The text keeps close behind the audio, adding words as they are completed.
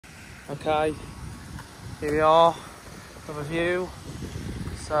Okay, here we are, another view.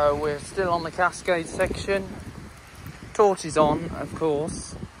 So we're still on the Cascades section. Torch is on, of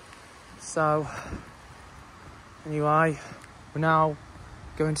course. So anyway, we're now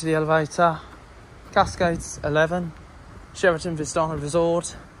going to the elevator. Cascades 11, Sheraton Vistana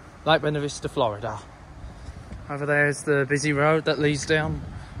Resort, Buena Vista, Florida. Over there is the busy road that leads down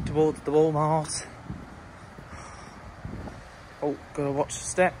towards the Walmart. Oh, gotta watch the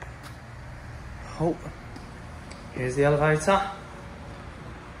step. Oh, here's the elevator.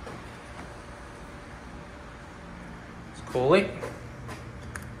 Let's call it.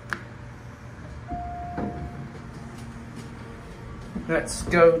 Let's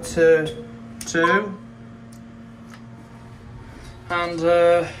go to 2.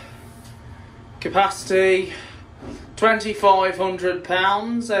 And capacity 2,500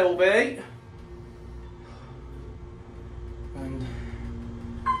 pounds LB. And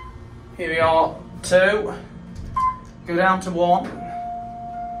here we are, 2. Go down to 1.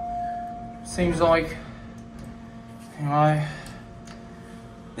 Seems like, anyway,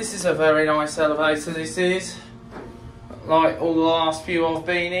 this is a very nice elevator, this is. Like all the last few I've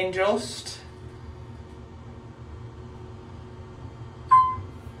been in just.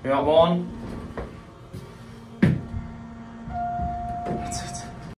 We got 1.